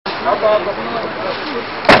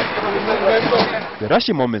The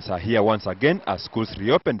rushy moments are here once again as schools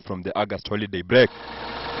reopened from the August holiday break.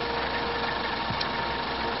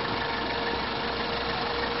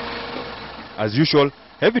 As usual,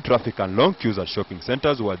 heavy traffic and long queues at shopping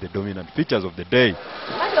centers were the dominant features of the day.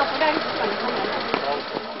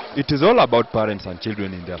 It is all about parents and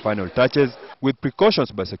children in their final touches, with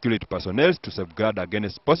precautions by security personnel to safeguard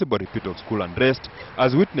against possible repeat of school unrest,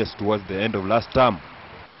 as witnessed towards the end of last term.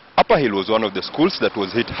 Upper Hill was one of the schools that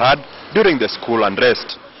was hit hard during the school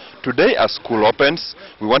unrest. Today, as school opens,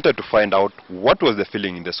 we wanted to find out what was the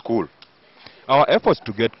feeling in the school. Our efforts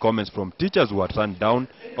to get comments from teachers were turned down,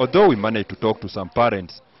 although we managed to talk to some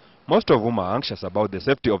parents, most of whom are anxious about the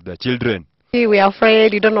safety of their children. We are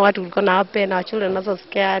afraid, we don't know what will gonna happen, our children are so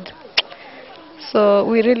scared. So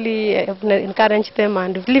we really encourage them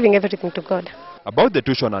and leaving everything to God. About the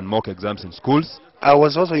tuition and mock exams in schools, I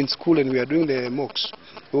was also in school and we are doing the mocks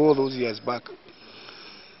all those years back.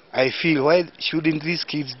 I feel, why shouldn't these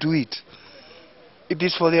kids do it? It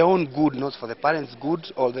is for their own good, not for the parents' good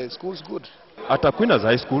or the school's good. At Aquinas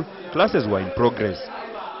High School, classes were in progress.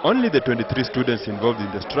 Only the 23 students involved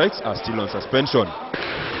in the strikes are still on suspension.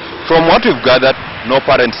 From what we've gathered, no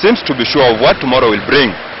parent seems to be sure of what tomorrow will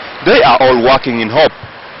bring. They are all working in hope.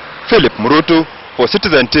 Philip Murutu for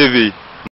Citizen TV,